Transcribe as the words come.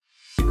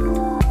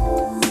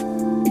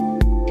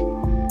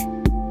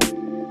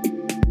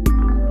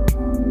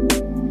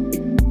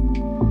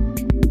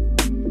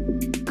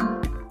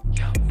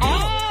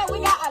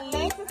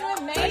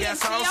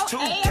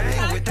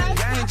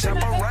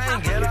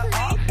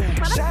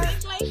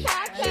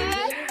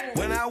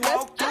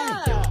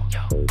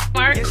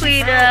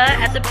Rita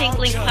at the Pink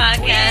Link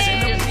Podcast.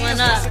 It just went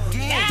up.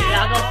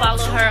 Y'all go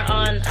follow her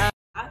on.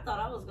 I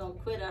thought I was gonna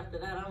quit after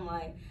that. I'm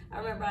like, I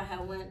remember I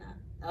had went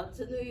up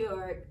to New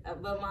York,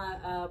 but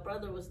my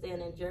brother was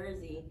staying in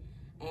Jersey,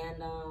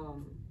 and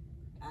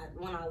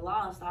when I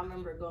lost, I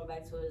remember going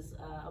back to his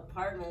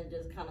apartment,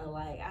 just kind of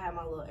like I had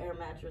my little air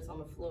mattress on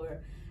the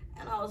floor.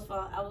 And I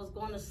was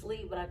going to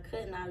sleep, but I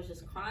couldn't. I was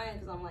just crying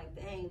because I'm like,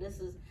 dang, this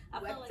is.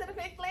 Welcome to the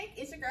Pink Link.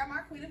 It's your girl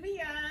Marquita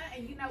Beyond,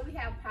 and you know we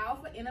have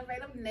powerful,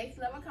 innovative, next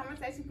level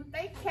conversations with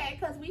they cat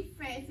because we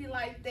fancy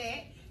like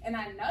that. And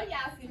I know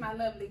y'all see my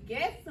lovely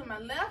guest to my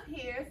left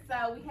here.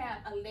 So we have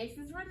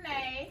Alexis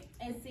Renee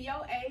and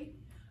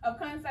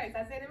Coaofconcerts.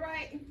 I said it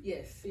right?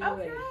 Yes.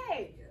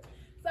 Okay.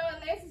 So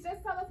Alexis,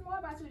 just tell us more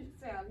about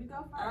yourself. You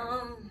go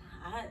first.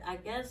 I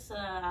guess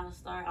I'll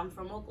start. I'm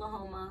from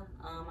Oklahoma.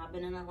 I've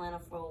been in Atlanta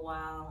for a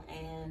while,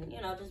 and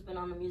just been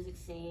on the music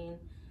scene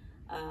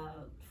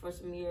for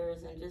some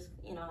years, and just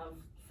I've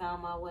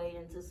found my way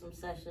into some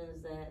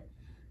sessions that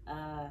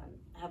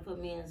have put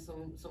me in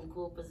some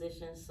cool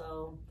positions.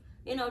 So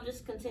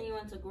just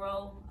continuing to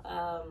grow.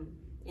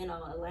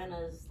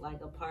 Atlanta is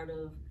like a part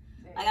of.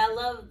 Like, I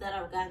love that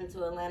I've gotten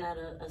to Atlanta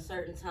at a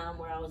certain time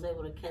where I was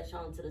able to catch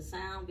on to the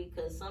sound,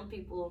 because some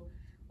people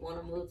want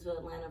to move to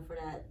Atlanta for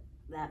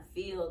that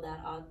feel,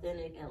 that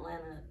authentic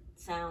Atlanta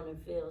sound and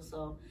feel.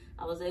 So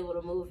I was able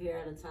to move here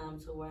at a time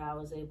to where I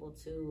was able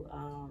to,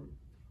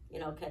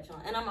 catch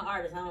on. And I'm an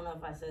artist. I don't know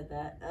if I said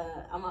that.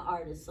 I'm an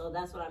artist, so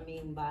that's what I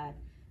mean by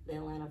the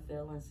Atlanta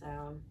feel and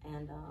sound.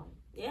 And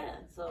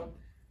so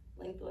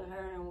linked with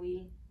her, and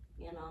we,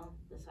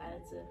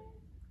 decided to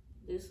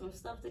do some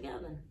stuff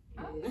together.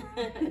 Okay,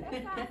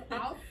 that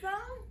sounds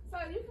awesome. So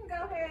you can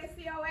go ahead and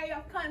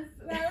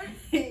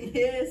Coaofconcerts.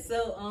 Yeah,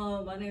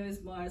 so my name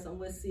is Mars. I'm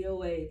with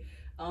COA.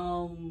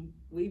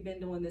 We've been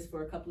doing this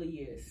for a couple of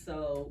years.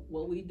 So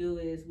what we do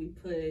is we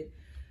put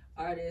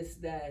artists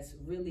that's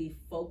really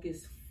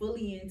focused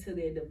fully into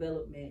their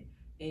development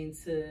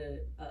into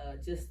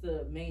just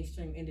the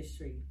mainstream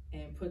industry,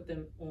 and put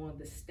them on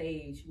the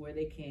stage where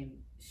they can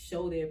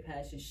show their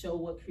passion, show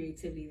what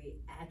creativity they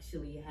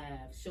actually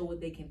have, show what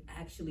they can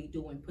actually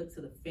do and put to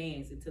the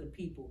fans and to the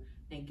people,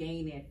 and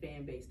gain their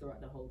fan base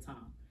throughout the whole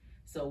time.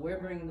 So we're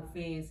bringing the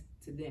fans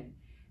to them,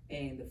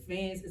 and the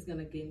fans is going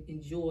to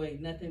enjoy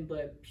nothing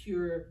but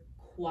pure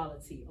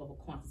quality over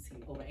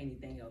quantity over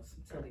anything else.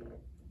 I'm telling you.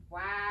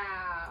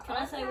 Wow. Can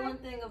I say one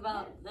thing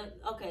about that?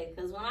 Okay,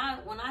 because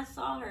when I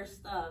saw her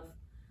stuff,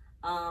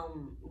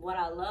 what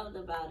I loved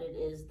about it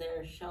is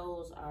their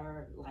shows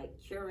are like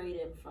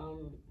curated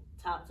from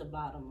top to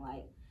bottom.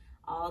 Like,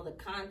 all the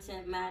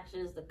content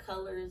matches, the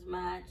colors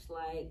match.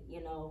 Like,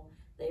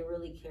 they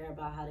really care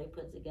about how they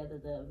put together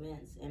the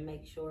events and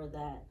make sure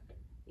that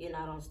you're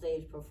not on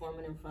stage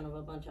performing in front of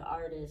a bunch of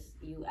artists.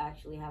 You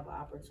actually have an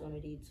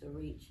opportunity to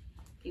reach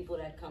people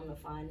that come to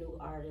find new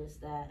artists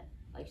that,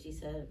 like she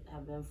said,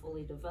 have been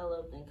fully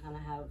developed and kind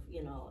of have,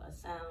 a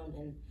sound.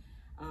 And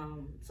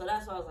so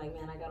that's why I was like,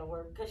 man, I gotta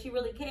work, because she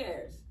really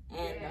cares,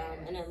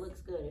 and it looks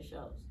good. It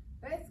shows.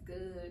 That's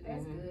good.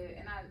 That's good.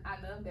 And I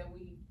love that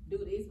we do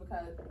this,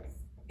 because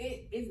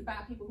it's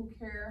about people who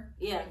care,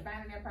 and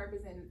finding their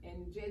purpose,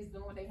 and just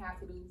doing what they have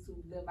to do to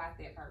live out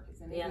that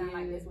purpose. And it's not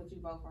like that's what you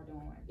both are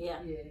doing.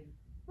 Yeah.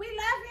 We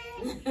love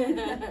it.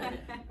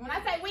 When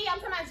I say we, I'm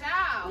to my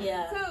job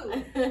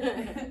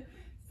too.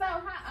 So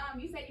how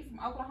you said you're from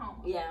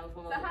Oklahoma? Yeah, I'm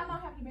from Oklahoma. So how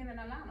long have you been in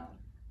Atlanta?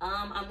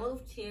 I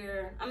moved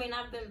here. I mean,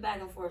 I've been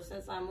back and forth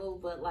since I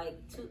moved, but like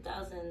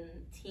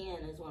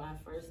 2010 is when I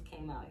first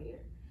came out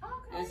here.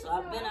 Okay. And so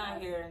I've been out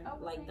here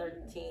like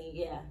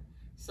 13,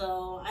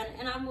 So,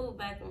 and I moved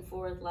back and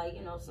forth, like,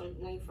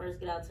 when you first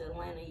get out to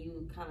Atlanta,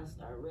 you kind of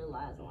start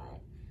realizing, like,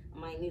 I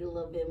might need a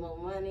little bit more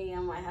money. I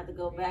might have to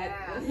go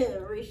back and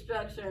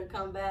restructure and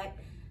come back.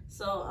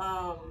 So,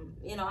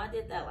 I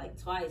did that like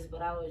twice,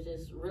 but I was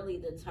just really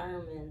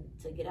determined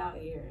to get out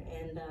here.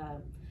 And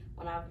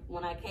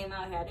when I came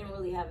out here, I didn't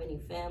really have any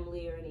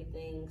family or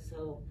anything,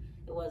 so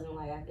it wasn't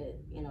like I could,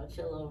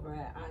 chill over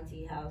at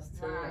Auntie house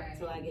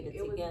till I get it together.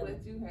 It was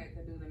what you had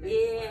to do to make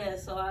it work.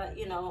 So I,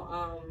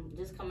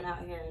 just coming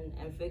out here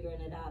and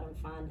figuring it out and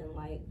finding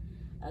like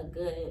a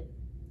good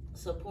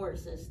support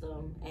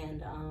system,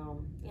 and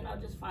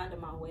just finding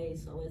my way.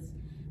 So it's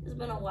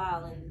been a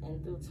while,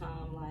 and through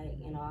time, like,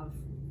 I've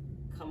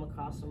come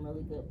across some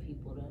really good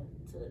people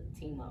to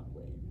team up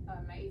with.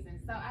 Amazing.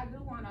 So I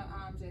do want to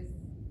just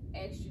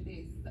ask you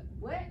this: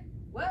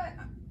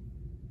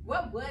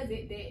 what was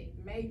it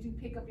that made you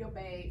pick up your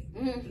bags,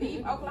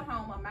 leave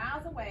Oklahoma,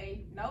 miles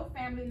away, no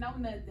family, no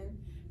nothing,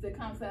 to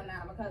come to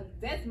Atlanta? Because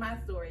that's my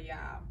story,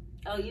 y'all.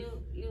 Oh,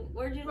 you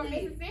where'd you From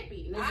leave?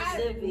 Mississippi.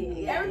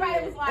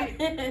 Everybody was like,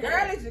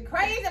 girl, is you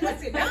crazy?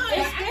 What you doing?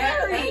 It's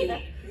scary.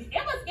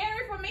 It was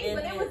scary for me,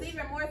 but it was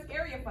even more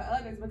scarier for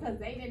others, because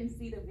they didn't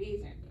see the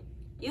vision.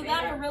 You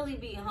gotta really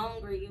be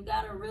hungry. You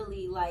gotta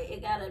really, like,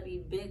 it gotta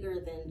be bigger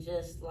than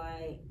just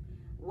like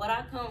what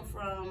I come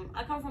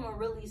from a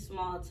really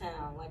small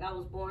town. Like, I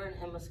was born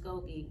in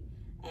Muskogee,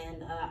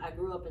 And I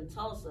grew up in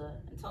Tulsa,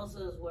 and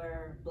Tulsa is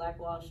where Black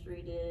Wall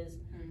Street is.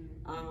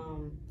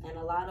 And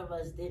a lot of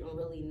us didn't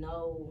really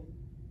know,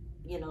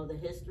 you know, the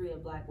history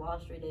of Black Wall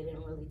Street. They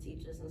didn't really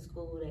teach us in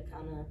school. They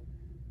kind of,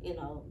 you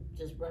know,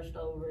 just brushed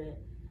over it.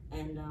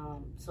 And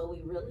so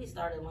we really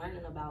started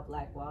learning about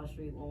Black Wall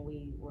Street when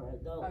we were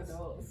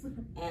adults.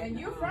 And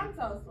you're from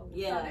Tulsa.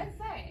 Yeah. So that's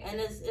sad. And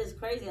it's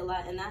crazy a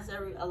lot, and that's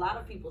a lot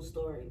of people's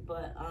story.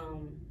 But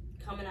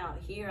coming out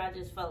here, I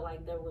just felt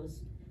like there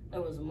was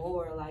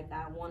more. Like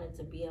I wanted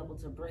to be able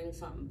to bring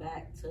something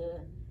back to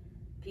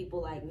people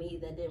like me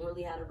that didn't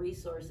really have the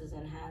resources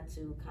and had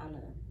to kind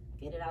of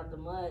get it out the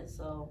mud.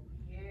 So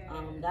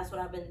that's what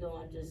I've been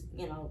doing. Just,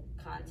 you know,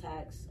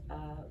 contacts,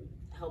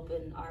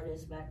 helping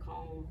artists back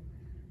home.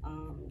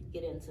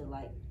 Get into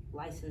like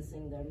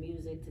licensing their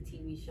music to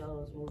TV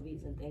shows,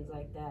 movies, and things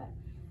like that.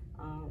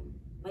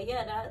 But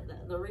yeah,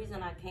 the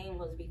reason I came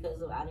was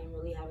because I didn't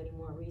really have any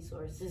more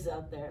resources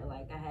out there.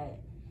 Like I had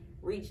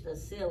reached a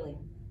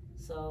ceiling.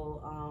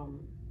 So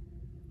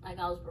like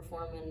I was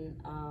performing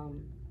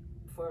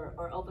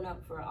open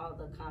up for all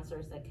the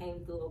concerts that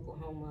came through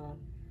Oklahoma,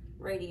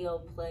 radio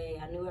play.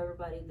 I knew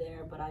everybody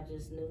there, but I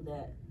just knew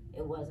that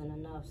it wasn't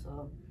enough.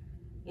 So,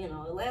 you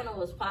know, Atlanta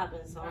was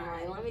popping, so I'm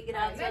like, let me get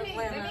out to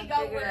Atlanta. Let me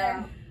go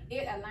where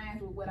it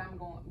aligns with what I'm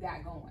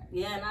got going.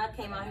 Yeah, and I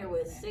came out here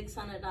with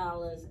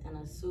 $600 and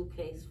a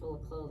suitcase full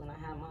of clothes, and I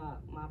had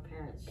my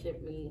parents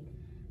ship me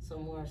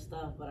some more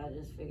stuff, but I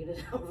just figured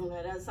it out from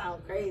there. That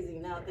sounds crazy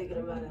now thinking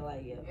about it.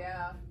 Like,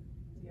 yeah.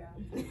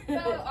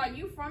 So, are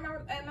you from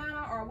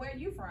Atlanta, or where are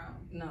you from?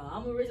 No,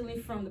 I'm originally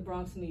from the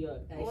Bronx, New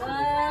York. Actually. What?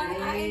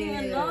 I didn't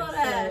even know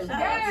that.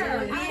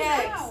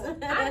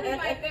 I be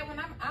like that when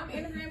I'm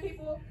interviewing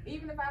people,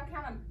 even if I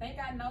kind of think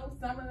I know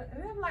some of it,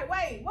 and I'm like,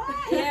 wait, what?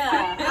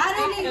 Yeah,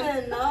 I didn't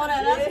even know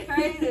that. That's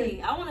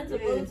crazy. I wanted to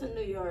move to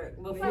New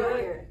York before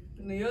here.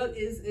 New York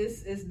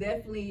is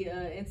definitely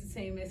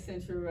entertainment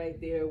central right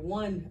there.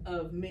 One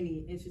of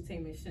many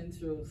entertainment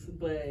centrals,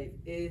 but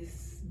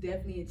it's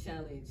definitely a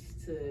challenge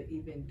to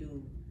even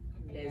do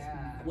as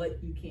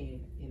what you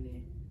can in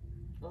there.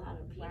 A lot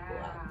of people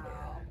out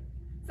there.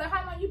 So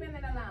how long you been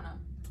in Atlanta?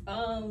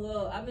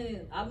 Well,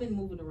 I've been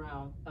moving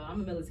around.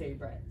 I'm a military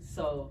brat,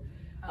 so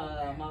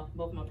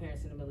both my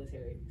parents in the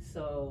military.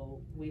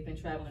 So we've been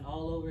traveling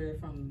all over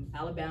from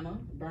Alabama,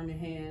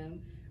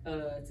 Birmingham,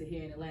 to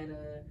here in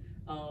Atlanta.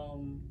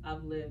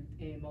 I've lived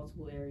in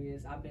multiple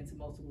areas. I've been to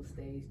multiple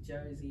states,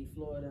 Jersey,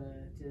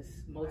 Florida,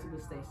 just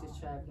multiple states, just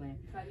traveling.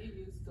 So you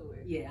used to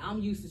it? Yeah, I'm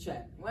used to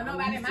traveling. Well,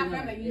 nobody in my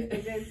family used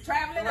to just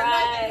traveling.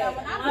 Right.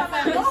 When I'm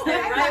talking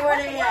about right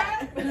where they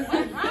at.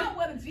 What's wrong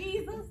with a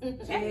Jesus?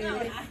 Check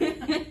out.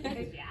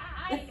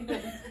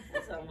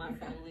 That's how my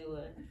family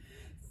would.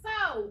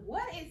 So,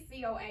 what is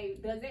COA?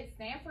 Does it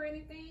stand for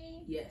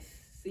anything? Yes,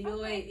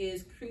 COA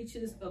is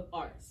Creatures of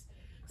Arts.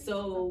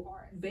 So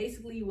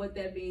basically what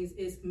that means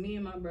is me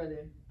and my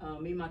brother,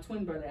 me and my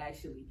twin brother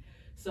actually.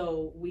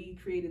 So we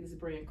created this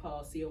brand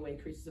called COA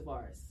Creatures of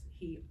Arts.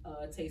 He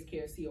takes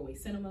care of COA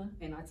Cinema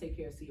and I take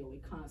care of COA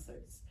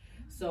Concerts.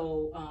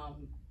 So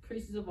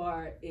Creatures of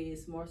Art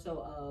is more so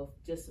of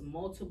just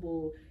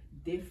multiple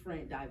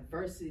different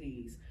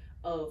diversities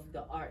of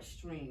the art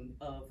stream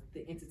of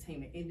the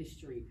entertainment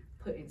industry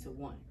put into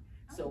one.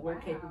 So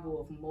we're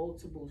capable of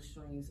multiple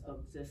streams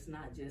of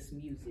not just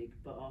music,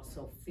 but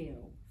also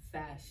film,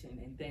 fashion,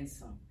 and then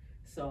some.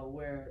 So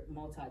we're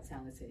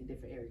multi-talented in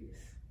different areas.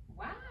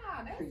 Wow,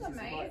 that's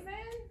amazing.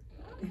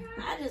 Okay.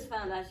 I just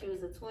found out she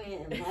was a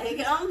twin. Like,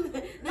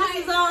 this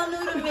is all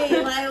new to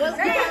me. Like, what's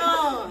going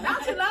on?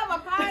 Don't you love a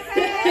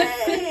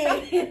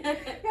podcast?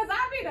 Because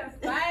I be the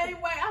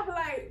same way. I be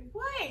like,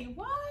 wait,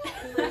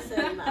 what?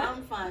 Listen,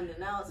 I'm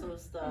finding out some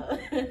stuff.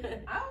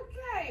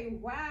 Okay,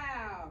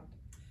 wow.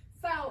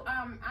 So,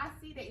 I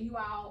see that you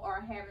all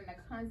are having a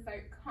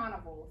concert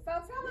carnival. So,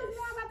 tell us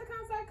more about the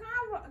concert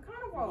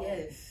carnival.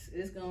 Yes,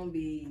 it's going to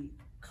be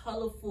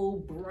colorful,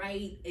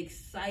 bright,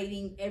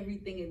 exciting,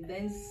 everything, and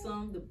then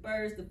some. The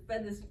birds, the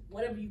feathers,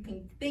 whatever you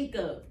can think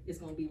of, it's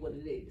going to be what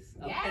it is.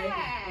 Okay?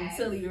 Yes. I'm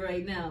telling you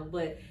right now,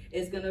 but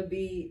it's going to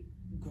be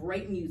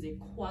great music,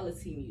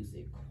 quality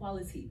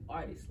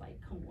artists. Like,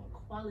 come on,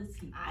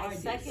 quality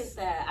artists. I second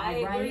that. I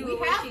agree with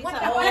what you.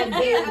 All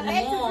day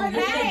long.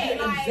 Alexis Renee,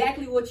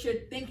 Exactly what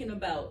you're thinking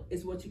about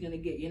is what you're going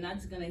to get. You're not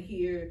just going to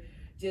hear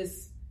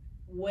just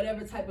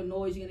whatever type of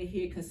noise you're going to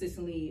hear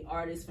consistently,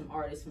 artists from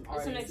artists.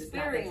 It's an experience. It's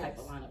not that type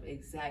of lineup.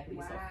 Exactly.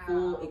 Wow. It's a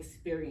full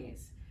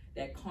experience,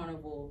 that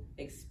carnival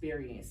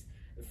experience.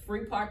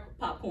 Free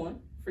popcorn.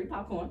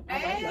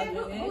 Hey,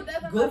 who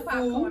doesn't Good love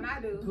popcorn? food,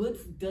 I do.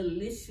 Good,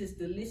 delicious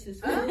food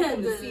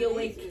from the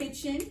COA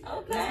kitchen.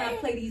 Okay. Let's not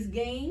play these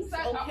games. So,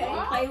 Okay.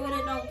 Don't play with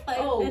it, don't play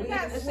Oh, with we it.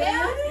 got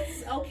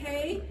chefs.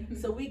 Okay.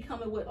 So we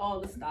coming with all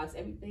the stocks.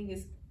 Everything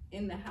is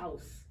in the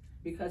house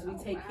because we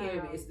take care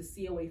of it. It's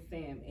the COA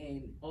fam,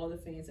 and all the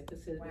fans are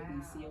considered to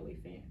be COA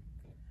fam.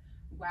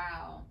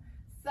 Wow.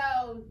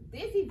 So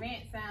this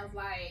event sounds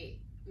like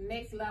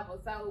Next Level.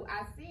 So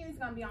I see it's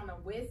gonna be on the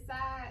west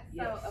side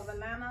of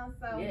Atlanta.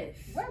 So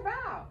where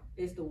about?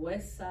 It's the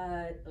west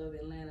side of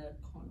Atlanta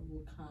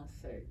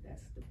Coaofconcerts.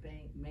 That's the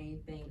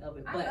main thing of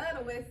it. But I love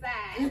the west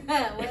side.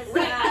 West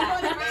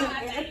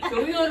side. So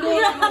we're gonna do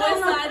it on the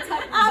west side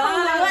type of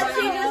vibe. What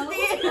she just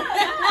did.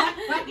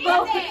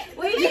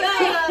 We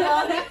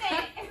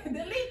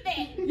Delete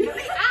that. Delete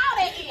all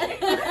that here.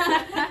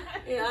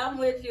 Yeah, I'm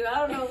with you. I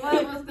don't know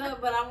what was good,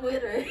 but I'm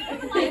with her.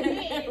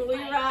 We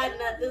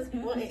riding at this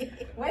point.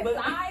 West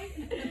side?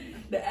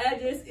 The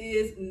address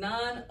is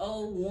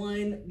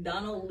 901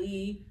 Donald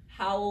Lee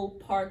Howell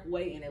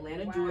Parkway in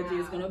Atlanta, Georgia.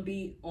 It's going to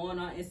be on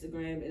our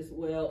Instagram as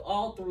well,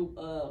 all through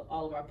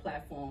all of our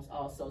platforms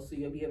also, so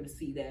you'll be able to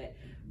see that.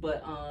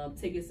 But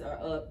tickets are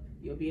up.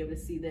 You'll be able to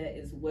see that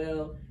as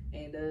well.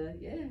 And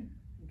yeah.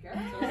 Girl.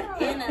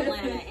 In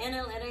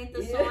Atlanta ain't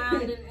the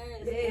surrounding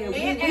areas. Yeah, we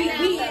in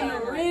the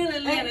real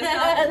Atlanta.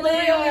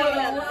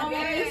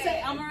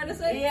 I'm ready to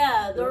say.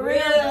 Yeah, the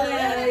real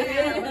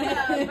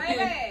Atlanta.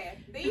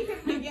 Baby, these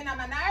people be getting on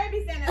my nerve.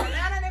 Be saying in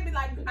Atlanta, they be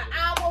like an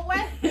hour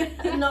away.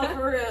 No,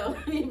 for real.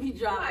 You be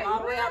driving all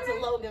the way out to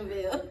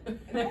Loganville.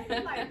 And they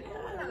be like,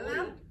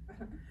 Atlanta.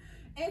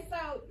 And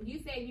so you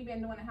said you've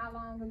been doing it how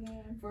long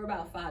again? For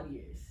about 5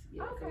 years.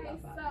 Yeah, okay,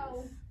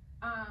 so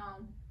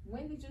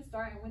when did you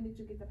start and when did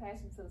you get the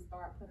passion to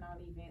start putting on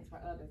events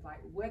for others? Like,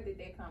 where did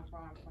that come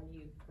from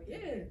you?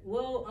 Yeah,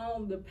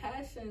 well, the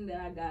passion that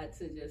I got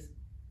to just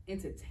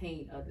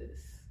entertain others,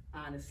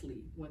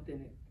 honestly, when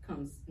it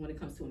comes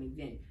to an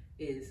event,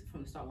 is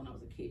from the start when I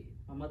was a kid.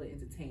 My mother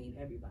entertained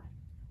everybody.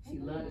 She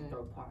loved to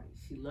throw parties.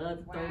 She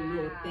loved to throw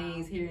little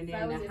things here and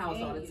there in the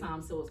house all the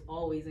time, so it's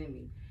always in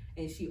me.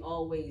 And she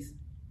always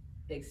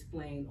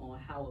explained on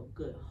how a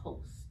good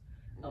host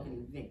of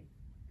an event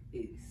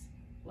is.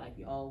 Like,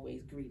 you're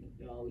always greeting,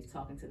 you're always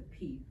talking to the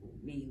people,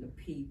 meeting the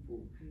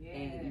people,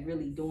 and you're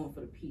really doing for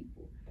the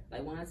people.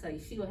 Like, when I tell you,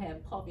 she'll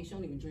have coffee, she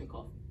don't even drink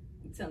coffee.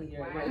 I'm telling you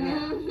right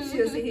now.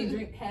 She'll sit here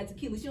and have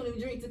tequila. She don't even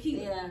drink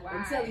tequila. Yeah.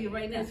 I'm telling you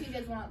right now. She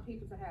just wants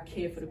people to have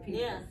care for the people.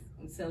 Yeah.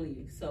 I'm telling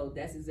you. So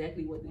that's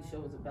exactly what this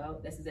show is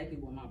about. That's exactly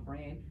what my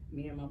brand,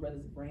 me and my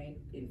brother's brand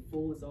in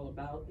full is all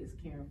about, is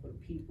caring for the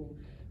people.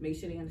 Make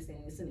sure they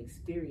understand it's an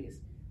experience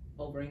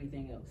over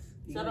anything else.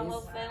 So the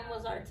whole fam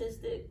was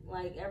artistic?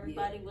 Like,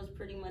 everybody was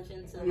pretty much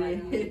into,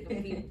 like, music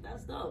and people.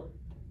 That's dope.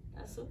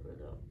 That's super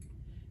dope.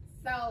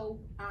 So,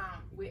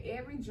 with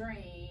every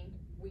dream,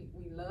 we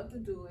love to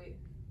do it.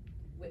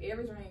 With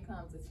every dream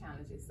comes the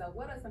challenges. So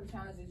what are some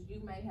challenges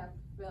you may have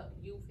felt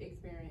you've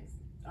experienced?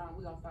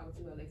 We're going to start with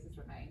you, Alexis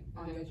Renee,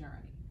 on your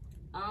journey.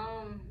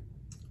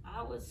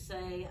 I would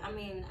say, I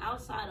mean,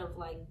 outside of,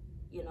 like,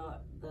 you know,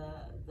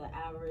 the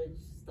average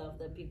stuff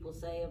that people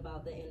say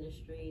about the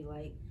industry,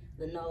 like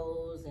the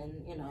nose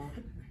and, you know,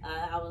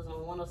 I was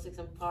on 106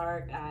 in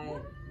Park. I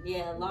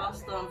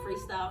lost on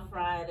Freestyle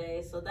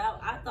Friday. So that,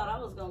 I thought I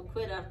was going to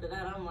quit after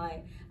that. I'm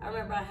like, I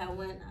remember I had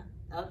went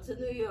up to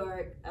New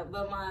York,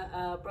 but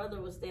my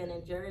brother was staying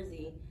in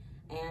Jersey.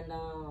 And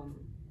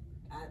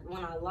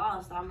when I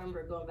lost, I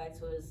remember going back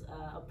to his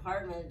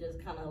apartment,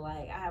 just kind of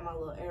like, I had my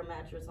little air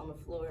mattress on the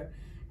floor.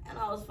 And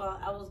I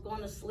was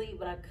going to sleep,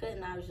 but I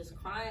couldn't. I was just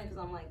crying because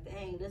I'm like,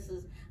 dang,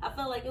 I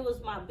felt like it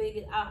was my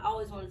biggest, I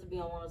always wanted to be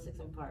on 106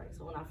 in Park.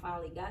 So when I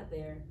finally got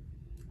there,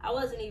 I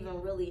wasn't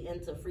even really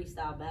into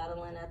freestyle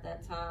battling at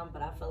that time,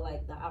 but I felt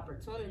like the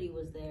opportunity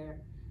was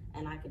there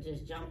and I could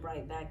just jump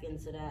right back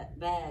into that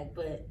bag.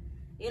 But,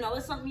 you know,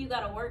 it's something you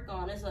got to work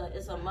on. It's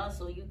a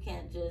muscle. You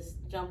can't just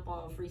jump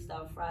on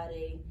Freestyle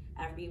Friday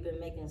after you've been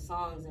making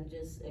songs and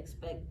just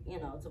expect, you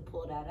know, to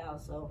pull that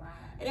out. So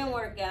it didn't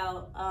work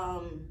out.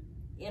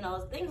 You know,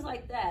 things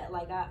like that.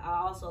 Like, I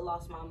also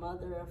lost my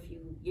mother a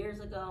few years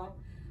ago.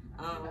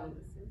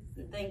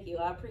 Thank you.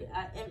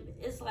 And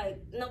it's like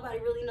nobody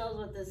really knows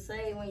what to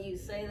say when you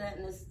say that,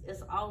 and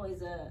it's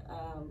always a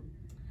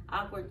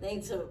awkward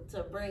thing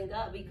to bring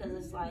up because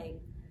it's like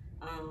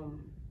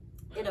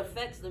it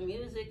affects the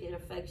music, it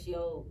affects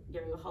your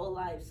whole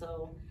life.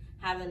 So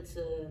having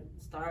to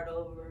start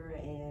over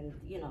and,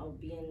 you know,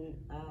 being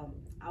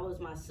I was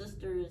my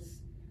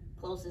sister's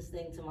closest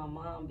thing to my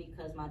mom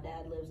because my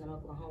dad lives in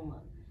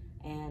Oklahoma.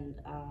 And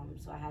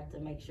so I had to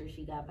make sure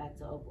she got back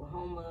to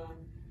Oklahoma.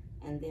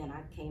 And then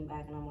I came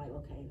back and I'm like,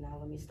 okay, now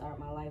let me start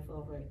my life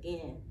over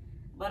again.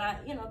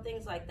 But you know,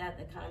 things like that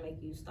kind of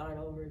make you start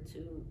over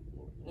to,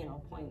 you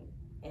know, point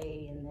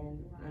A and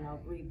then, you know,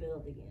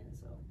 rebuild again.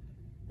 So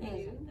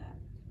things like that.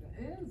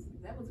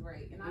 That was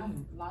great. And I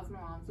lost my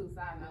mom too,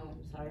 so I know.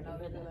 Sorry to hear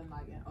that. Feeling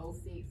like in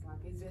 06,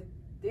 like it's just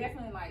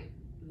definitely like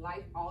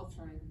life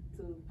altering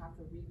to have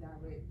to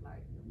redirect,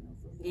 like, you know,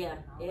 so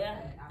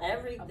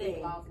everything. A big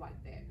loss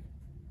like that.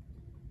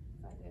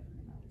 So I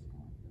definitely know what you're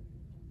going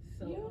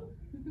through.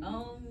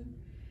 So,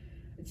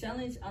 the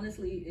challenge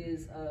honestly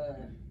is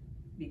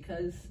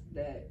because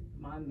that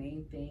my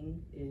main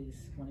thing is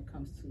when it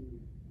comes to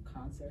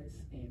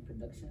concerts and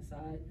production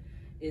side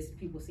is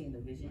people seeing the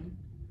vision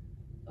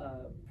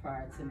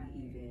prior to me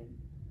even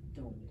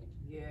doing it.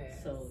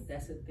 Yes. So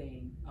that's a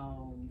thing.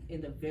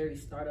 In the very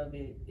start of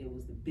it, it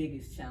was the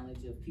biggest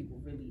challenge of people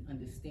really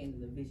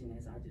understanding the vision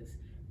as I just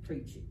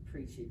preach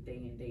it day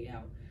in, day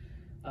out.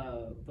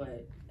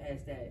 But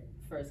as that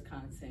first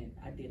content,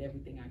 I did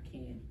everything I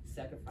can,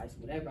 sacrifice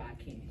whatever I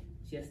can,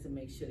 just to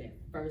make sure that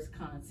first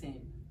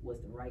content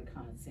was the right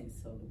content.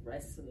 So the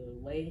rest of the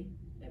way,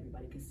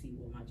 everybody can see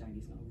what my journey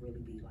is gonna really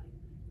be like.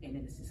 And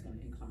then it's just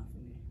gonna incline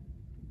from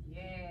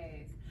there.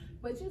 Yes.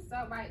 But you're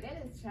so right.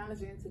 That is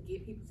challenging to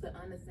get people to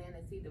understand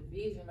and see the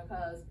vision,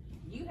 because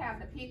you have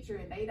the picture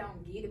and they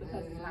don't get it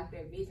because it's not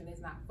their vision.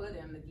 It's not for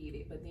them to get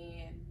it. But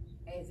then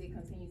as it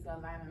continues to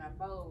align and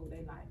unfold,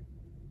 they like,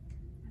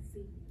 I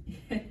see.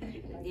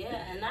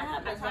 Yeah, and that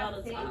happens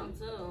all the time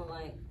too.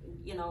 Like,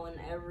 you know, in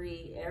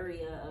every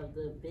area of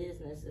the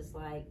business, it's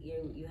like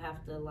you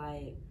have to,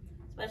 like,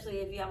 especially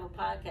if you have a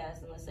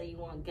podcast and let's say you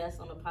want guests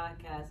on the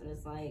podcast, and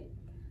it's like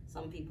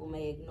some people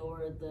may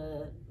ignore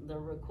the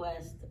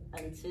request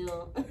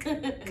until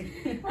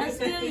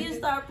until you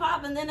start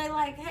popping. Then they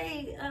like,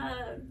 hey,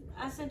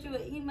 I sent you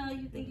an email.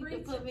 You think you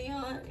can put me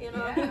on? You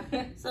know.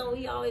 Yeah. So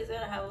we always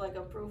gotta have like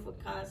a proof of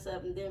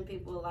concept, and then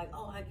people are like,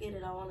 oh, I get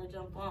it. I want to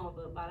jump on,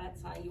 but by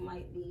that time you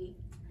might be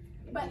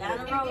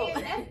down the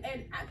road.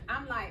 And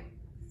I'm like,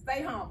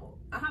 stay humble.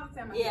 I have to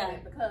tell myself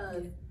that,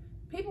 because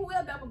people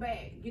will double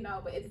back, you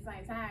know. But at the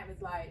same time,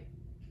 it's like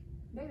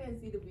they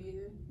didn't see the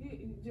vision.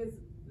 You just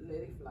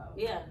let it flow.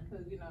 Yeah.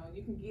 Because, you know,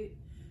 you can get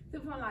to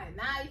the point like,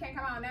 nah, you can't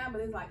come on now,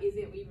 but it's like, is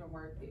it even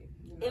worth it?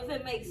 You know? If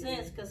it makes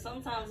sense, because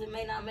sometimes it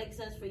may not make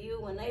sense for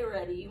you when they're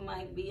ready. You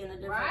might be in a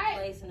different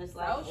place, and it's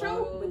like, so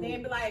true. But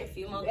then be like, a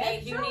few more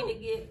things you need to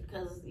get,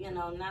 because, you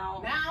know,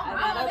 now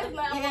I'm on this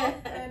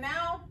level, and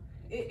now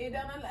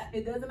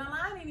it doesn't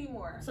align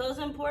anymore. So it's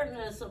important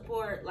to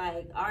support,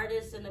 like,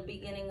 artists in the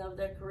beginning of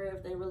their career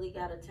if they really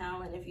got a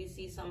talent. If you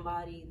see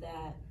somebody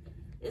that,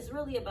 it's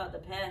really about the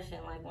passion.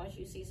 Like, once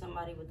you see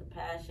somebody with the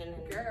passion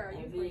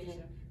and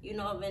vision, you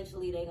know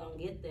eventually they're gonna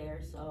get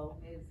there. So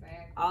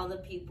all the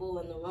people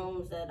in the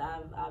rooms that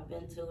I've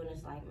been to, and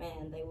it's like,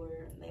 man, they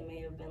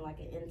may have been like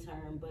an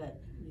intern, but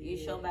you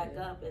show back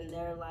up and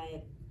they're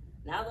like,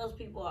 now those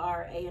people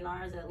are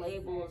A&Rs at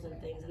labels and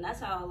things, and that's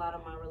how a lot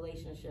of my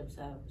relationships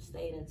have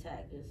stayed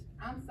intact.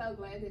 I'm so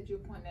glad that you're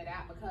pointing that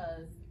out,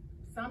 because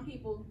some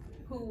people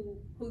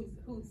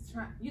who's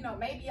trying, you know,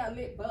 maybe a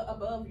little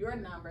above your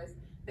numbers,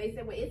 they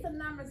say, well, it's a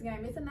numbers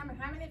game. It's a number.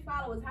 How many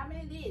followers? How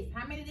many this?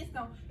 How many this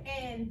going?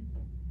 And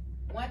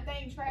one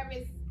thing,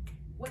 Travis,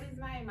 what is his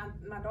name?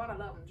 My daughter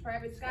loves him.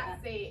 Travis Scott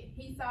said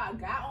he saw a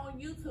guy on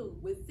YouTube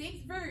with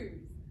 6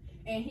 views,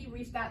 and he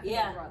reached out to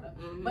his brother.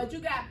 But you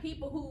got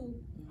people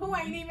who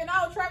ain't even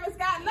know Travis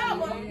Scott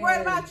number,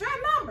 worried about your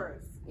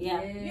numbers.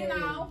 Yeah. You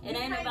know, it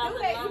you ain't can't about do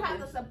the that. numbers. You have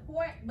to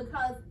support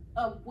because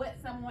of what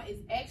someone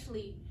is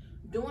actually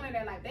doing in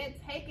their life. They're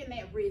taking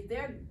that risk.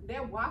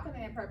 They're walking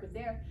in that purpose.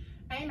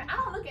 I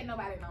don't look at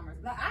nobody's numbers.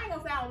 I ain't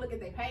gonna say I don't look at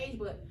their page,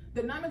 but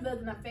the numbers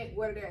doesn't affect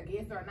whether they're a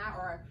guest or not,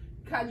 or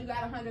because you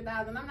got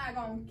 100,000. I'm not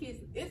gonna kiss.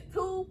 It's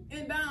 2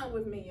 and done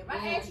with me. If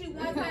I ask you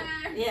one time,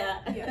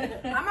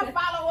 I'm gonna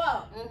follow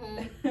up.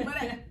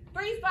 But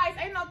 3 strikes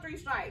ain't no 3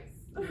 strikes.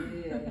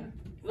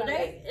 But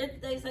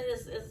they say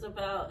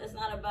it's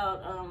not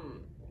about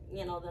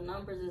you know, the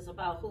numbers. It's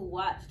about who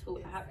watched,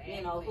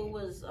 you know, who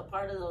was a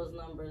part of those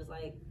numbers.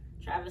 Like,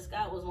 Travis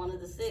Scott was one of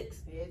the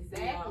 6.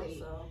 Exactly. You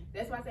know, so.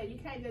 That's why I said you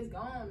can't just go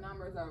on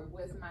numbers or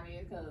what somebody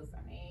is, because,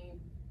 I mean,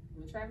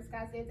 when Travis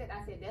Scott said that,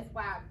 I said that's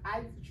why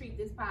I treat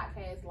this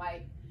podcast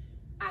like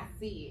I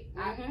see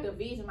it. The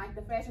vision, like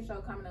the fashion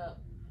show coming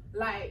up.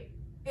 Like,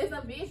 it's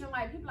a vision.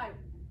 Like, people like,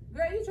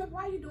 girl, you tripping?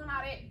 Why you doing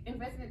all that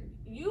investment?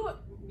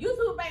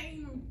 YouTube ain't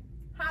even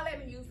holler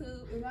at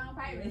YouTube. It's on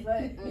payment,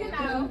 but, you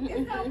know,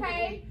 it's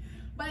okay.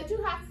 But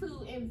you have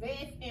to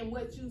invest in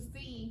what you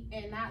see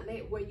and not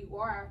let where you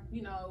are,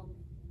 you know,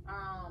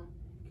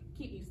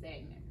 keep you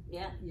stagnant.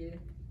 Yeah.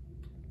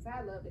 So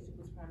I love that you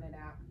was pointing it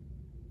out.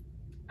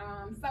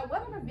 So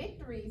what are the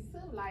victories too?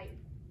 Like,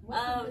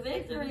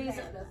 victories,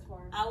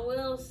 I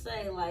will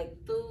say,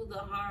 like, through the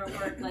hard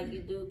work, like,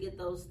 you do get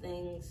those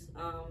things,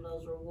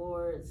 those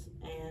rewards,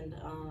 and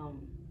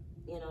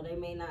you know, they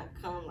may not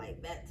come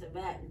like back to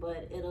back,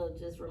 but it'll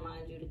just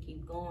remind you to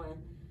keep going.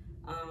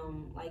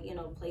 Like, you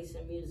know,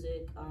 placing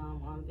music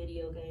on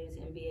video games,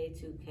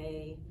 NBA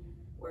 2K,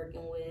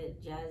 working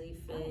with Jazzy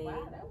Faye,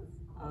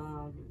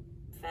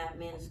 Fat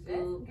Man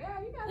Scoop.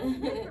 Girl, you got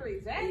some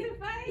victories. Jazzy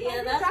Faye.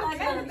 Yeah, that's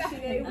like she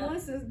ain't won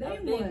since day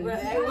one. Born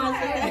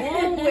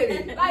with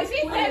it. Like,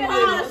 she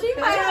said, she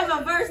might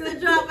have a verse to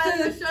drop at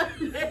the show.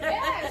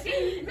 Yeah,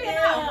 she's been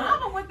out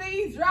mama with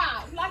these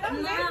drops. Like,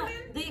 I'm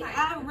listening.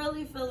 I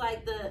really feel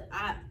like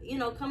you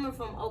know, coming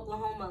from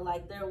Oklahoma,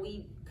 like,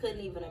 we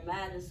couldn't even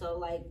imagine. So,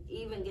 like,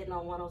 even getting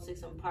on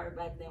 106 in Park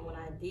back then when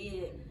I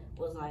did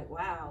was like,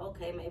 wow,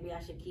 okay, maybe I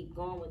should keep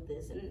going with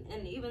this.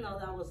 And even though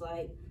that was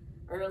like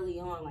early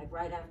on, like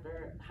right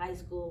after high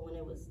school, when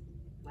it was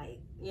like,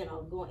 you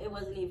know, it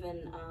wasn't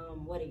even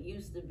what it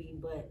used to be,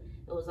 but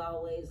it was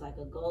always like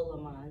a goal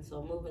of mine.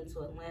 So moving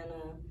to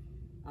Atlanta,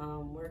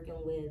 working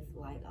with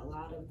like a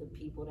lot of the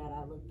people that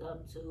I looked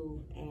up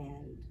to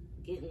and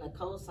getting a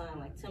cosign.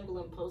 Like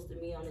Timbaland posted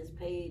me on his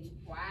page.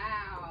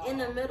 Wow. In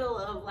the middle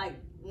of like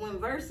when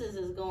Versus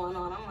is going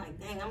on, I'm like,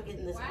 dang, I'm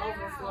getting this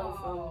overflow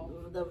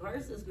from the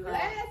Versus crowd.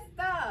 Blessed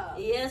up.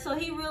 Yeah, so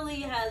he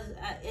really has,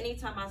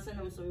 anytime I send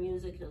him some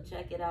music, he'll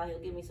check it out, he'll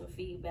give me some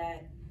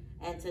feedback,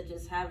 and to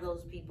just have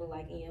those people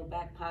like in your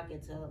back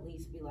pocket to at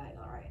least be like,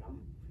 all right,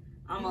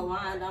 I'm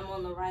aligned, I'm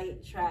on the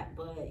right track,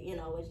 but you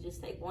know, it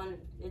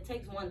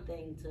takes one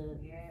thing to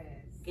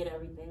get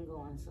everything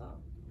going, so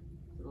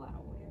it's a lot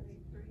of wins.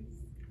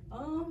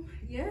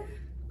 Yeah,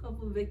 a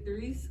couple of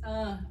victories.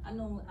 I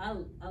know I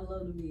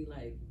love to be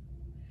like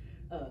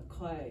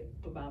quiet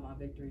about my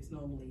victories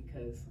normally,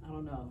 because I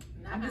don't know,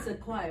 I'm just a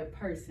quiet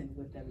person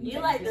with everything.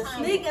 You like the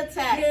sneak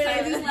attack.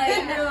 Yeah, just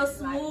like real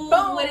smooth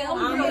with it.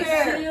 I'm real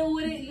chill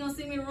with it. You don't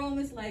see me in the room,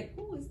 it's like,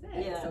 who is that?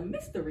 Yeah. It's a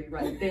mystery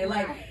right there,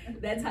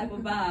 like that type of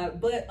vibe.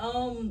 But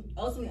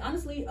ultimately,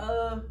 honestly,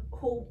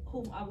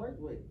 who I worked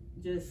with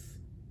just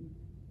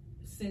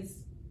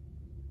since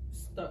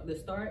the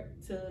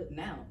start to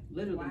now,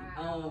 literally.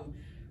 Wow.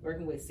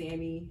 Working with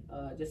Sammy,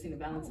 Justina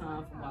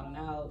Valentine from Wild 'N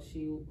Out.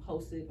 She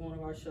hosted one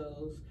of our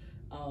shows.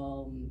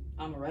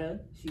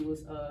 Amaretta, she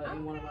was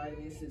in one of our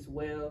events as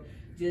well.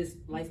 Just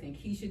light-skinned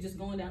Keisha, just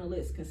going down the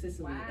list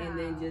consistently. Wow. And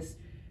then just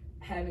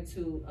having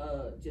to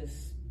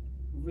just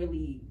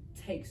really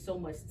take so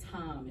much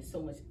time and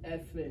so much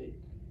effort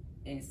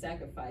and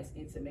sacrifice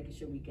into making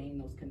sure we gain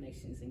those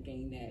connections and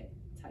gain that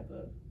type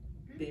of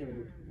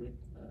build with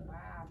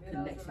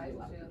connection with a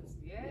lot of people.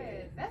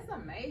 Yes, that's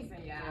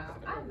amazing, y'all.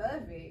 I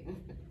love it.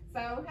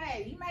 So,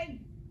 hey, you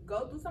may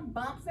go through some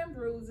bumps and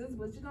bruises,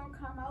 but you're gonna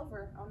come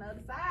over on the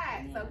other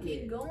side. So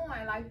keep going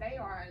like they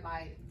are.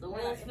 Like the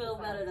wins feel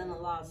better than the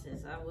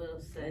losses, I will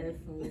say.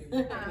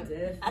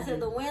 Definitely. I said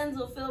the wins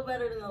will feel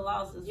better than the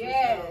losses.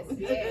 Yes, for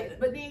sure. yes.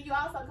 But then you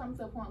also come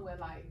to a point where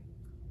like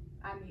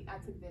I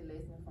took that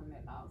lesson from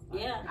that loss.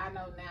 Like, yeah. I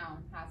know now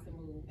how to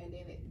move, and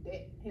then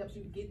that helps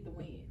you get the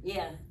win.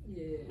 Yeah.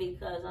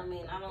 Because I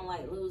mean, I don't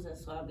like losing,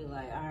 so I'll be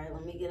like, all right,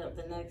 let me get up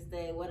the next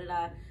day.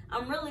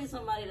 I'm really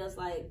somebody that's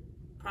like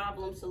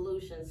problem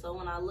solution. So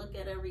when I look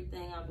at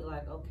everything, I'll be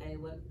like, okay,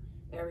 what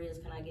areas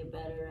can I get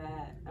better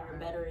at or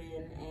better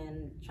in,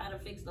 and try to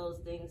fix those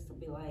things to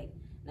be like,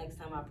 next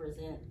time I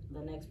present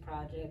the next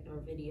project or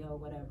video,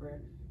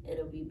 whatever,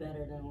 it'll be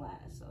better than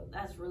last. So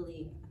that's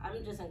really, I'm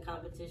just in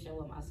competition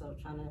with myself,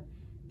 trying to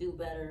do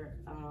better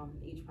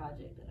each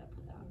project that I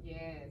put out.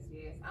 Yes,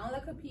 yes. I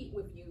only compete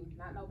with you,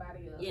 not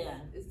nobody else. Yeah.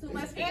 It's too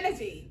much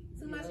energy.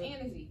 Too much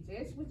energy.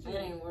 Just with you. It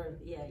ain't worth,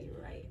 yeah,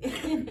 you're right.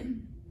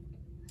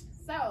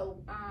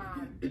 So,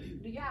 do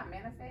y'all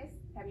manifest?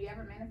 Have you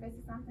ever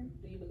manifested something?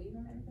 Do you believe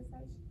in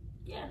manifestation?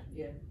 Yeah.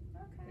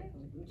 Okay.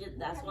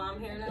 That's why I'm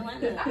here in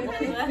Atlanta.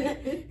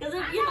 Because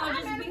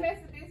I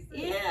manifested this too.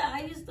 Yeah,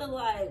 I used to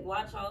like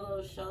watch all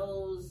those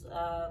shows.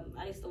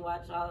 I used to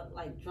watch all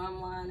like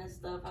Drumline and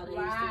stuff, how they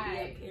used to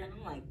be up here. And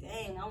I'm like,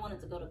 dang, I wanted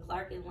to go to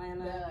Clark,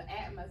 Atlanta. The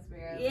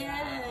atmosphere.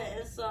 Yeah,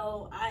 and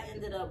so I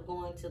ended up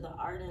going to the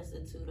Art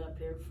Institute up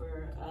here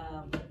for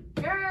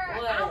girl,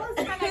 I was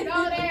gonna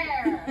go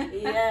there.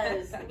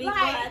 Yes. Be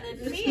glad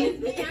that you she is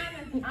me,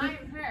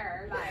 I'm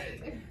her.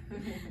 Like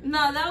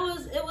no,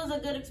 it was a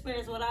good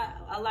experience. What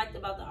I liked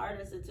about the Art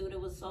Institute, it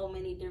was so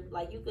many different,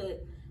 like you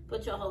could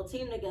put your whole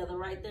team together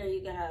right there.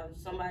 You could have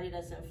somebody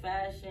that's in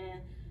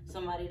fashion,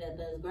 somebody that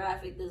does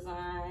graphic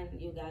design,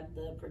 you got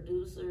the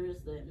producers,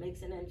 the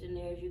mixing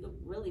engineers. You could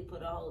really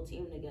put a whole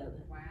team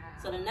together. Wow.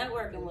 So the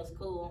networking was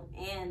cool,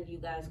 and you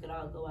guys could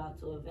all go out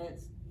to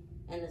events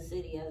in the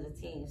city as a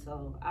team.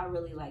 So I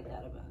really like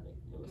that about it.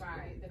 It was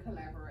cool. The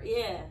collaboration.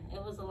 Yeah,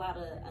 it was a lot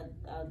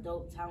of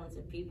dope,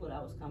 talented people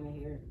that was coming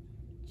here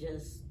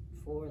just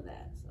for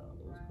that. So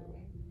it was cool.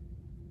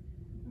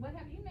 What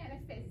have you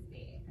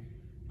manifested?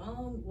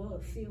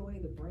 Well, COA,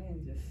 the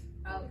brand, just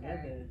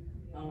together.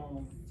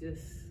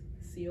 Just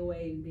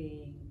COA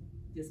being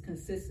just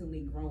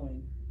consistently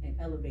growing and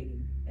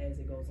elevating as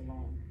it goes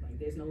along. Like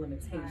there's no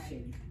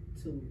limitation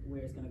to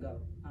where it's gonna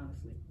go,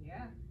 honestly.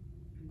 Yeah.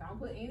 Don't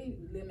put any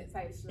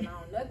limitation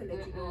on nothing that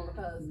you're doing,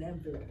 because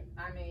never.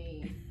 I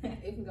mean,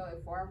 it can go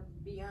far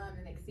beyond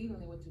and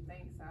exceedingly what you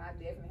think. So I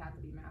definitely have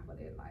to be mindful of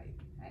that. Like,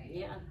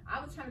 hey,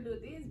 I was trying to do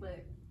this,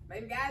 but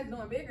maybe God's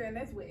doing bigger, and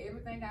that's what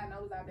everything God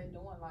knows I've been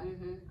doing. Like,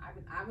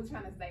 I was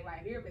trying to stay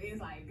right here, but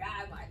it's like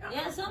God's like,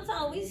 yeah.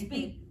 Sometimes we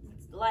speak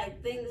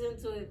like things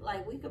into it.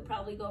 Like we could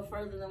probably go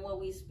further than what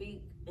we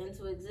speak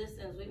into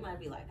existence. We might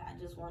be like, I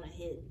just want to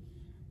hit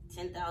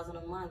 10,000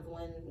 a month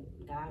when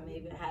God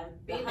maybe have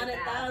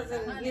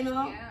 100,000, you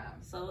know? Yeah.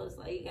 So it's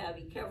like you gotta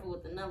be careful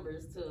with the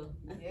numbers too.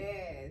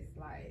 Yes,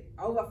 like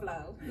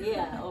overflow.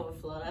 Yeah,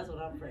 overflow. That's what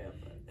I'm praying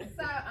for.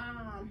 So,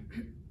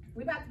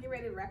 we about to get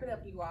ready to wrap it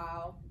up, you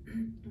all.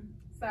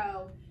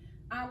 So,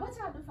 what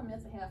y'all do for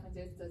mental health and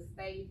just to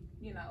stay,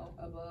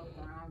 above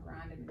ground,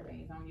 grinding and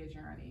things on your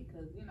journey?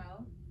 Because, the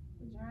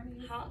journey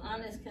is... How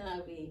honest can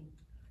I be?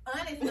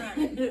 Honest.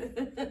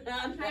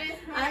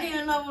 I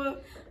didn't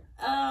know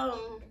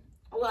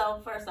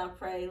Well, first I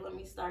pray. Let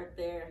me start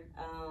there.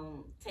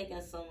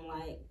 Taking some,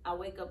 like, I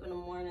wake up in the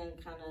morning,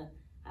 kind of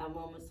have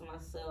moments to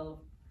myself,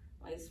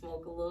 like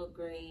smoke a little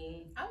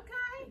green.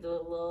 Okay. Do a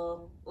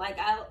little, like,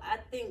 I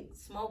think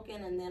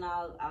smoking, and then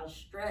I'll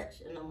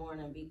stretch in the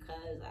morning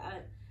because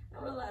I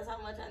realized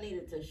how much I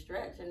needed to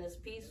stretch, and it's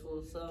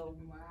peaceful. So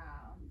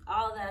Wow.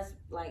 all that's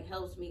like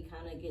helps me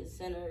kind of get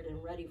centered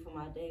and ready for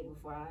my day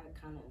before I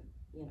kind of,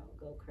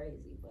 go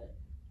crazy. But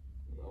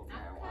Okay.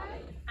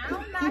 I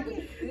don't knock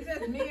it. It's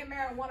just me and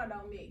marijuana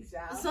don't mix,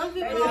 y'all. Some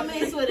people don't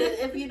mix with it.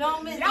 If you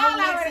don't mix, y'all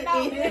don't already mix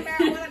know it. me and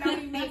marijuana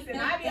don't be mixing.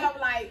 I be up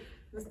like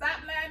the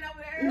stoplight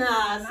over there.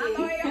 Nah, and see, I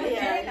go over there,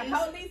 yeah, the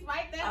police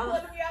right there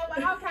pulling me over,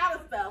 all kind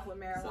of stuff with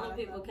marijuana. Some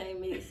people can't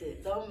mix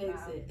it. Don't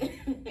mix it.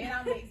 It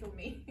don't mix with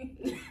me.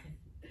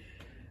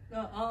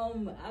 No,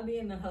 I be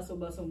in the hustle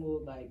bustle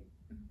mood like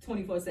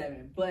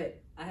 24/7,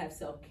 but I have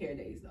self-care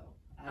days though.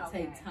 I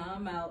take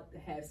time out to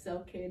have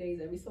self-care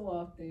days every so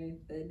often.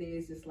 That day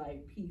is just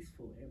like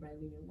peaceful. Everybody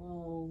leave me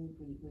alone.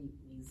 We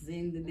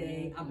zen the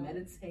day. I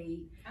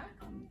meditate.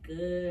 I'm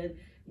good.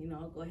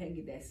 I'll go ahead and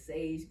get that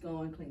sage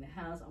going, clean the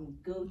house. I'm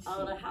Gucci.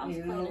 Oh, the house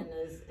cleaning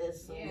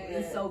is so good.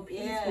 It's so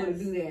peaceful to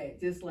do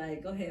that. Just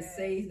like go ahead and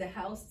sage the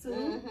house too.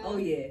 Mm-hmm. Oh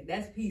yeah,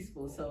 that's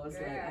peaceful. So it's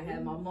like I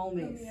have my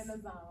moments. Me in the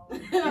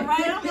zone.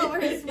 Right, I'm over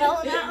here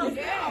smelling out.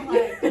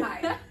 Yeah,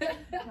 like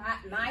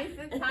nice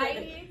and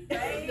tidy. The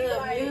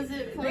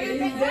music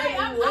playing.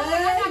 I'm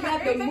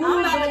about to go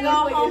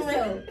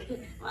home.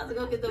 I'm about to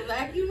go get the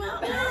vacuum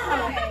out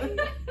now.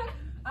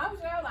 I'm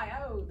sure, like,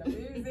 the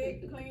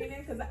music,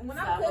 cleaning. Because when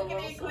I'm cooking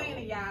and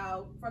cleaning,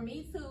 y'all, for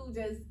me to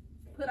just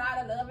put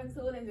all the love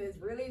into it and just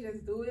really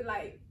just do it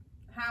like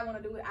how I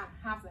want to do it, I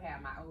have to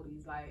have my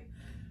oldies. Like,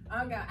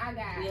 I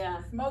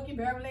got Smokey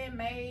Beverly and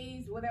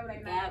Mays, whatever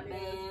they name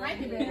is.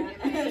 Frankie Beverly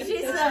and Mays.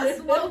 She said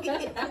Smokey.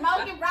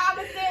 Smokey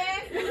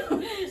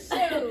Robinson.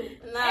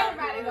 Shoot.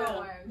 Everybody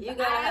going. You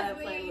gotta have a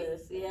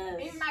playlist, yes.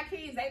 Even my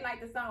kids, they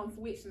like the song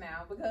Switch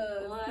now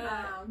because,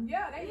 they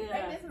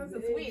listen to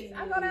Switch.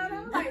 I go down there,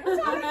 I'm like, what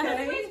y'all listen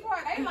to Switch for?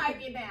 They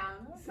like it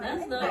down.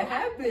 That's what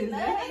happens.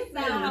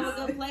 Have a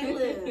good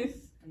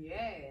playlist.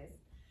 Yes.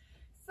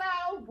 So,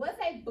 what's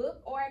a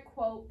book or a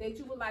quote that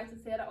you would like to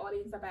tell the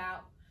audience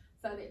about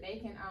so that they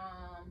can,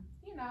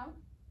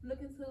 look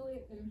into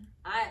it?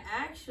 I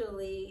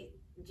actually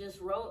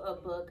just wrote a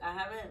book. I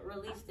haven't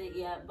released it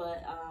yet,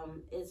 but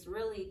it's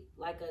really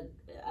like a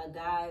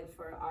guide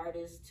for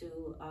artists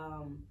to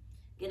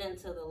get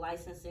into the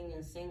licensing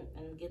and sing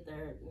and get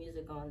their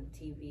music on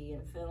TV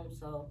and film.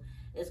 So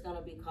it's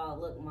gonna be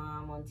called Look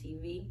Mom on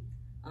TV,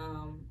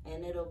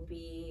 and it'll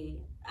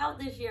be out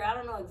this year. I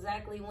don't know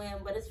exactly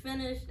when, but it's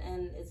finished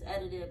and it's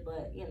edited.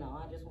 But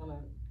I just want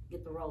to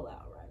get the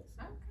rollout right.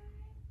 So. Okay.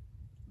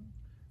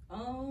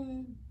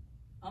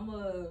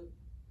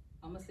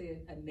 I'm gonna say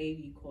a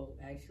Navy quote.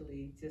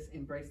 Actually, just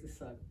embrace the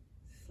suck.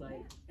 It's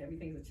like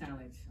everything's a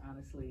challenge.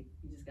 Honestly,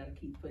 you just gotta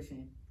keep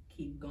pushing,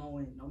 keep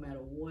going, no matter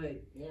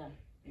what. Yeah.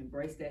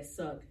 Embrace that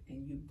suck,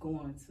 and you're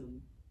going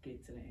to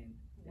get to the end.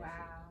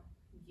 Wow.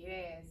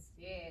 Yes.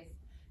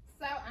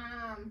 So,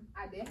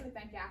 I definitely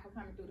thank y'all for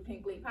coming through the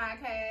Pink Leak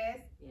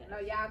podcast. Yeah. I know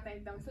y'all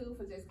thank them too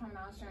for just coming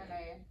on, sharing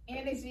their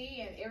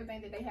energy and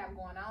everything that they have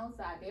going on.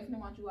 So I definitely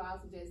want you all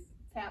to just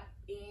tap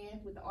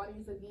in with the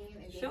audience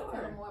again and just tell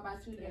them more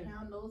about you, your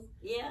handles,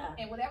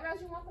 and whatever else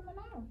you want them to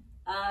know.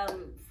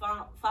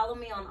 Follow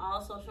me on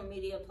all social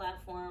media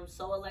platforms.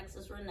 So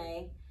Alexis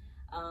Renee,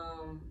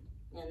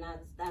 and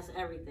that's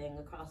everything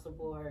across the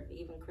board.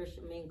 Even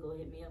Christian Mingle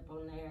hit me up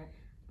on there.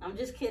 I'm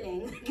just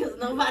kidding because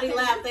nobody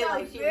laughed. They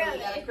like she really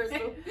got a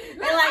crystal. They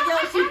like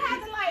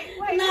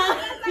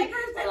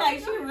they like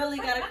she really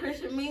got a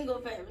Christian Mingle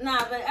fan.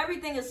 Nah, but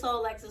everything is So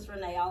Alexis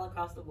Renee all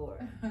across the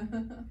board.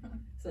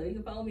 So you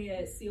can follow me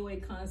at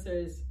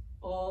Coaofconcerts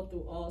all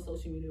through all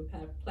social media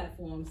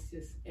platforms,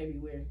 just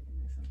everywhere.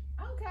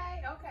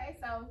 Okay.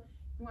 So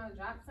you want to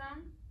drop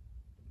some?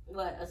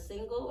 What, a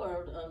single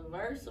or a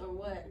verse or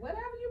what?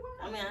 Whatever you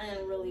want. I mean, I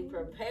didn't really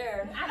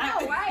prepare. I know,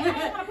 right? I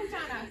didn't want to put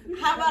y'all on.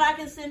 How about I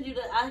can send you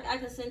I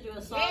can send you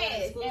a song,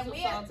 exclusive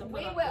song to put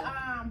we up will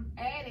there.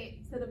 add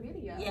it to the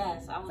video.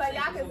 Yes, I will so send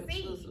y'all you can some see.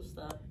 exclusive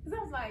stuff. Cause I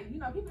was like,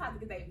 people have to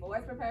get their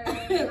voice prepared and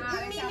all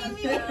that kind of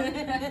stuff.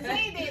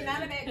 She did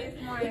none of that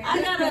this morning.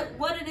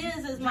 What it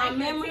is my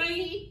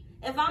memory.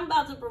 If I'm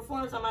about to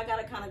perform something, I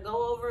gotta kind of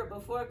go over it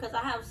before, because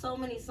I have so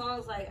many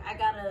songs, like,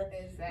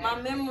 my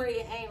memory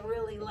ain't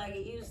really like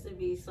it used to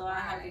be, so I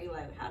have to be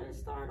like, how did it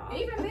start off?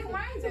 Even Lil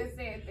Wayne just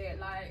said that,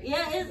 like, you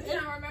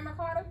don't remember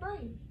Carter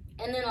 3.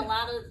 And then a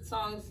lot of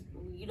songs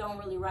you don't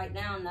really write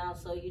down now,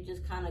 so you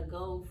just kind of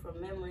go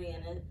from memory,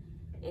 and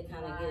it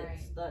kind of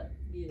gets stuck.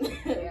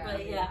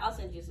 But I'll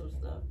send you some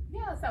stuff.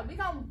 Yeah, so we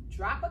gonna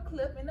drop a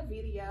clip in the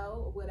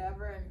video or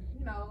whatever, and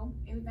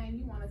anything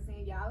you want to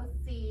send, y'all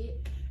see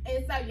it.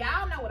 And so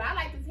y'all know what I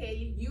like to tell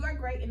you. You are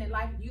great in the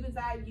life you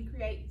desire, you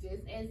create,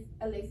 just as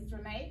Alexis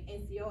Renee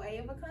and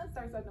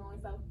Coaofconcerts are doing.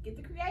 So get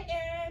to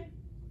creating.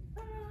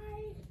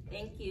 Bye.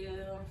 Thank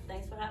you.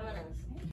 Thanks for having us.